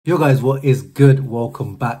Yo guys, what is good?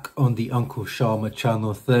 Welcome back on the Uncle Sharma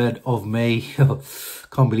channel. 3rd of May.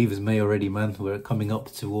 Can't believe it's May already, man. We're coming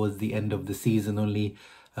up towards the end of the season. Only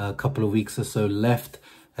a couple of weeks or so left.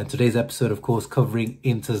 And today's episode, of course, covering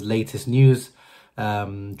Inter's latest news,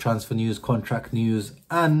 transfer news, contract news,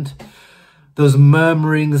 and those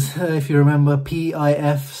murmurings. If you remember,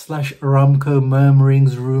 Pif/Aramco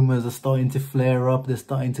murmurings, rumours are starting to flare up. They're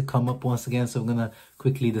starting to come up once again. So I'm going to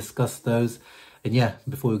quickly discuss those. And yeah,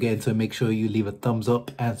 before we get into it, make sure you leave a thumbs up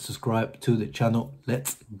and subscribe to the channel.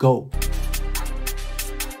 Let's go.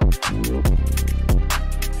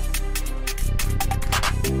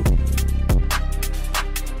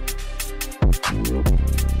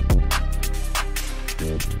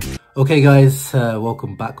 Okay guys,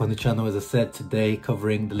 welcome back on the channel. As I said, today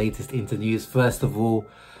covering the latest Inter news. First of all,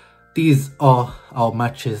 these are our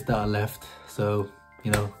matches that are left. So, you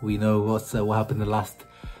know, we know what happened in the last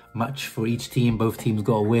match for each team. Both teams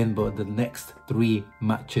got a win, but the next 3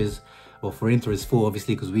 matches, well, for Inter is 4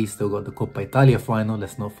 obviously, because we still got the Coppa Italia final.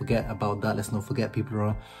 Let's not forget about that. Let's not forget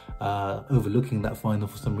people are overlooking that final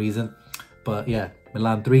for some reason. But yeah,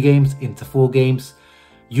 Milan 3 games, Inter 4 games.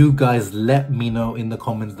 You guys let me know in the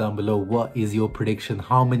comments down below, what is your prediction?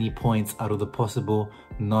 How many points out of the possible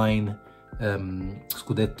 9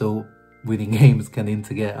 Scudetto winning games can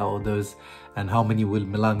Inter get out of those, and how many will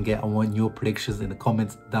Milan get? I want your predictions in the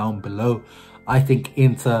comments down below. I think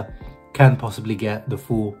Inter can possibly get the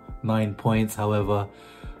full 9 points. However,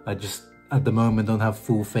 I just at the moment don't have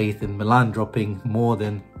full faith in Milan dropping more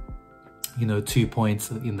than, you know, 2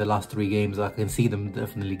 points in the last 3 games. I can see them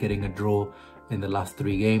definitely getting a draw in the last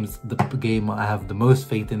 3 games. The game I have the most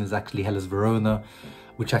faith in is actually Hellas Verona,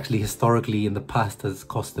 which actually historically in the past has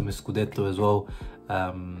cost them a Scudetto as well.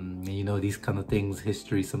 You know, these kind of things,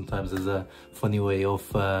 history sometimes is a funny way of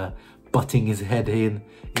butting his head in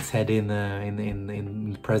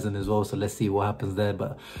the present as well. So let's see what happens there.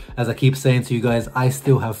 But as I keep saying to you guys, I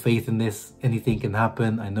still have faith in this. Anything can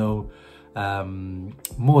happen. I know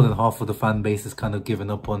more than half of the fan base is kind of given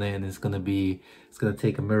up on it, and it's gonna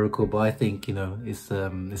take a miracle. But I think, you know, it's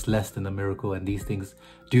less than a miracle, and these things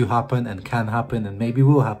do happen and can happen and maybe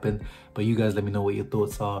will happen. But you guys let me know what your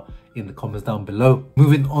thoughts are in the comments down below.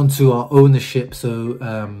 Moving on to our ownership. So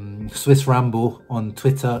Swiss Ramble on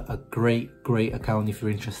Twitter, a great account if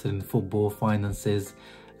you're interested in football, finances,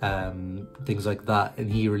 things like that, and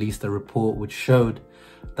he released a report which showed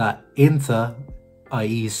that Inter,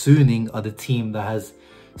 i.e. Suning, are the team that has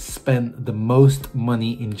spent the most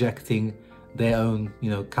money injecting their own, you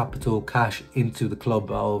know, capital, cash into the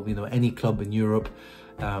club out of, you know, any club in Europe.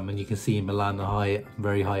 And you can see Milan are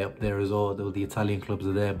very high up there as well. Though the Italian clubs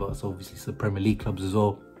are there, but it's obviously some Premier League clubs as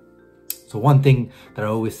well. So one thing that I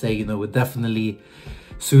always say, you know, we're definitely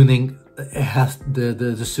Suning. It has the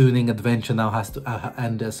Suning adventure now has to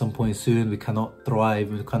end at some point soon. We cannot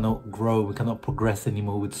thrive, we cannot grow, we cannot progress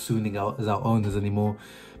anymore with Suning out as our owners anymore.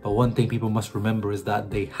 But one thing people must remember is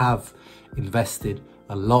that they have invested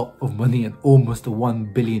a lot of money, and almost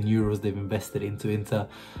 1 billion euros they've invested into Inter.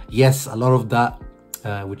 Yes, a lot of that,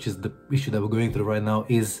 which is the issue that we're going through right now,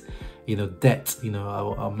 is, you know, debt. You know,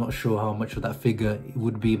 I'm not sure how much of that figure it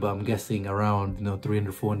would be, but I'm guessing around, you know,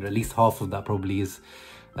 300, 400, at least half of that probably is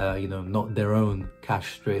you know, not their own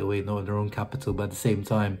cash straight away, not their own capital, but at the same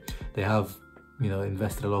time they have, you know,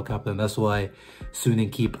 invested a lot of capital, and that's why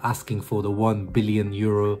Suning keep asking for the 1 billion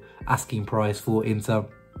euro asking price for Inter.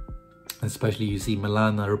 Especially you see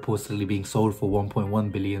Milan are reportedly being sold for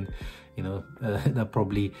 1.1 billion. You know, that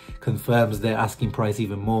probably confirms their asking price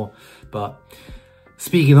even more. But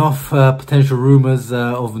speaking of potential rumours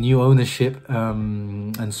of new ownership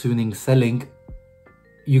and Suning selling,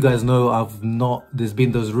 you guys know there's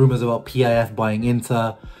been those rumours about PIF buying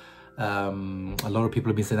Inter. A lot of people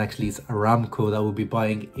have been saying actually it's Aramco that will be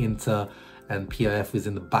buying Inter, and PIF is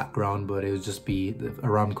in the background, but it would just be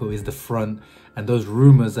Aramco is the front. And those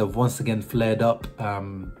rumours have once again flared up.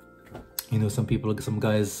 You know, some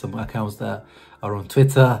guys, some accounts that are on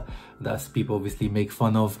Twitter that people obviously make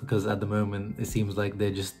fun of, because at the moment it seems like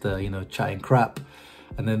they're just you know, chatting crap.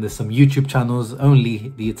 And then there's some YouTube channels,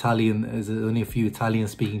 only a few Italian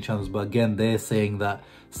speaking channels, but again they're saying that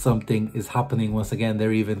something is happening once again.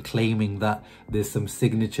 They're even claiming that there's some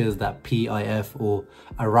signatures that PIF or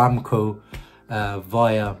Aramco PIF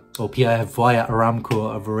via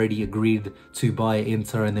Aramco have already agreed to buy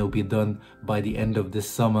Inter, and it'll be done by the end of this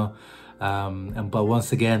summer. But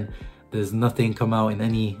once again, there's nothing come out in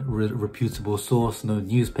any reputable source, no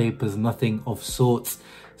newspapers, nothing of sorts.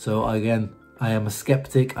 So again, I am a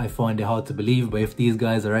skeptic. I find it hard to believe, but if these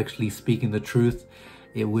guys are actually speaking the truth,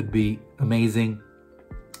 it would be amazing.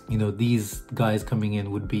 You know, these guys coming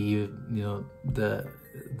in would be, you know,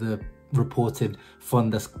 the reported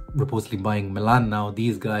fund that's reportedly buying Milan now.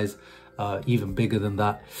 These guys are even bigger than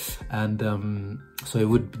that, and so it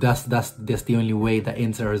would that's the only way that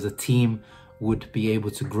Inter as a team would be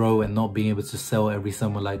able to grow and not being able to sell every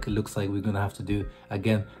summer like it looks like we're gonna have to do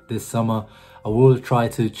again this summer. I will try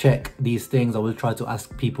to check these things. I will try to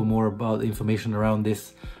ask people more about information around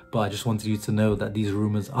this, but I just wanted you to know that these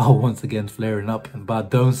rumors are once again flaring up.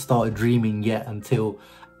 But don't start dreaming yet until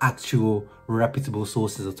actual reputable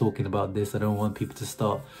sources are talking about this. I don't want people to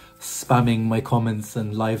start spamming my comments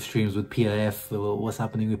and live streams with PIF or what's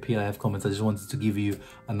happening with PIF comments. I just wanted to give you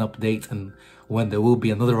an update, and when there will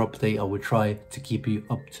be another update, I will try to keep you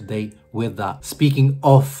up to date with that. Speaking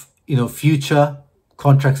of, you know, future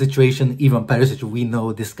contract situation, Ivan Perisic, we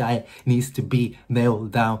know this guy needs to be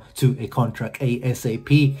nailed down to a contract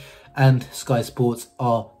ASAP, and Sky Sports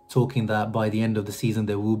are talking that by the end of the season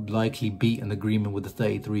there will likely be an agreement with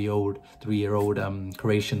the 3-year-old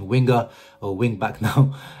Croatian winger, or wing back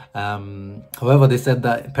now. However, they said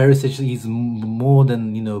that Perisic is more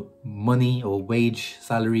than, you know, money or wage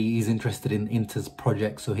salary. He's interested in Inter's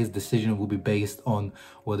project, so his decision will be based on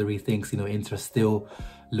whether he thinks, you know, Inter still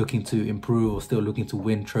looking to improve or still looking to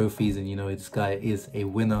win trophies. And you know, this guy is a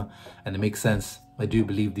winner, and it makes sense. I do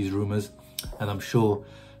believe these rumors, and I'm sure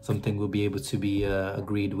something will be able to be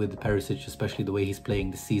agreed with Perisic, especially the way he's playing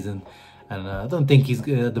this season. And I don't think he's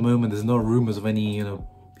at the moment, there's no rumors of any, you know,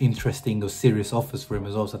 interesting or serious offers for him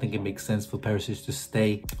as well. So I think it makes sense for Perisic to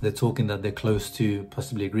stay. They're talking that they're close to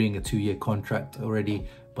possibly agreeing a 2-year contract already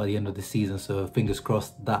by the end of the season, so fingers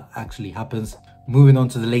crossed that actually happens. Moving on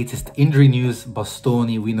to the latest injury news,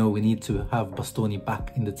 Bastoni. We know we need to have Bastoni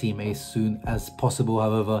back in the team as soon as possible.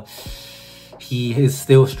 However, he is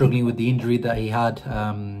still struggling with the injury that he had,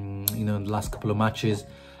 you know, in the last couple of matches,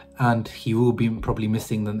 and he will be probably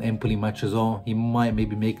missing the Empoli match as well. He might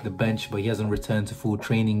maybe make the bench, but he hasn't returned to full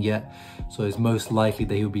training yet, so it's most likely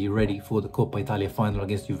that he'll be ready for the Coppa Italia final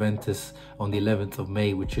against Juventus on the 11th of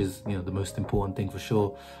May, which is, you know, the most important thing for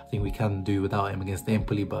sure. I think we can do without him against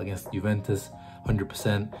Empoli, but against Juventus,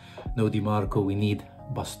 100%. No Di Marco, we need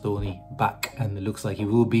Bastoni back, and it looks like he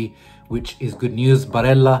will be, which is good news.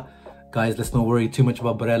 Barella, guys, let's not worry too much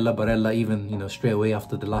about Barella. Barella, even, you know, straight away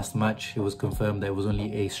after the last match, it was confirmed that it was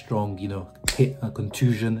only a strong, you know, hit, a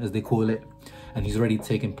contusion as they call it, and he's already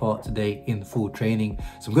taken part today in full training.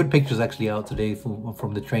 Some good pictures actually out today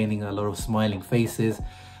from the training, a lot of smiling faces.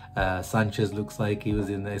 Sanchez looks like he was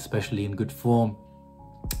especially in good form,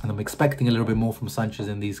 and I'm expecting a little bit more from Sanchez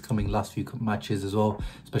in these coming last few matches as well,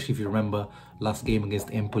 especially if you remember last game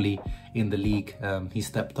against Empoli in the league. He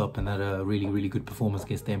stepped up and had a really good performance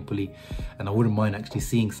against Empoli, and I wouldn't mind actually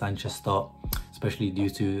seeing Sanchez start, especially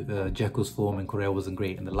due to Dzeko's form, and Correa wasn't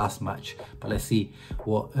great in the last match. But let's see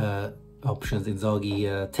what options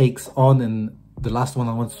Inzaghi takes on. And the last one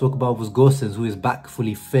I want to talk about was Gosens, who is back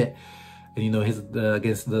fully fit. And you know, his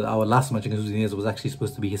against our last match against Udinese was actually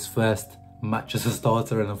supposed to be his first match as a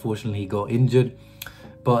starter, and unfortunately he got injured.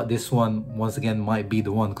 But this one once again might be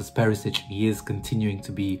the one, because Perisic, he is continuing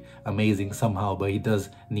to be amazing somehow, but he does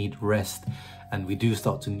need rest, and we do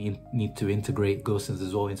start to need to integrate Gosens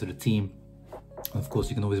as well into the team. Of course,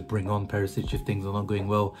 you can always bring on Perisic if things are not going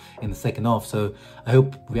well in the second half. So I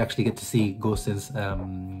hope we actually get to see Gosens.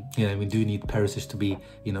 You know, we do need Perisic to be,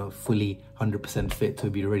 you know, fully 100% fit to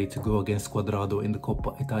be ready to go against Quadrado in the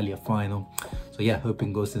Coppa Italia final. So yeah,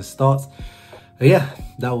 hoping Gosens starts. Yeah,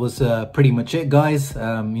 that was pretty much it, guys. You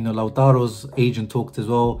know, Lautaro's agent talked as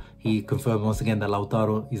well. He confirmed once again that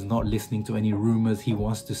Lautaro is not listening to any rumors. He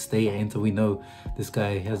wants to stay at Inter. We know this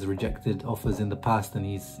guy has rejected offers in the past, and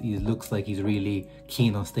he looks like he's really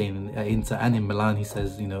keen on staying at Inter and in Milan. He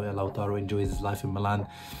says, you know, Lautaro enjoys his life in Milan,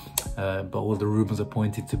 but all the rumors are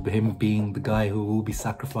pointing to him being the guy who will be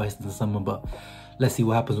sacrificed in the summer. But let's see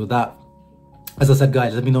what happens with that. As I said,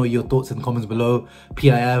 guys, let me know your thoughts in the comments below.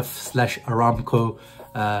 Pif/Aramco.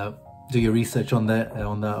 Do your research on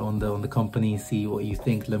the company. See what you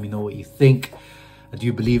think. Let me know what you think. Do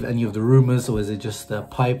you believe any of the rumors, or is it just a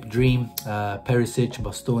pipe dream? Perisic,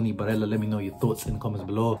 Bastoni, Barella. Let me know your thoughts in the comments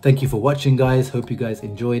below. Thank you for watching, guys. Hope you guys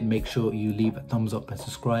enjoyed. Make sure you leave a thumbs up and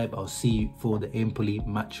subscribe. I'll see you for the Empoli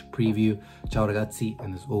match preview. Ciao, ragazzi,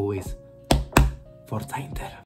 and as always, Forza Inter.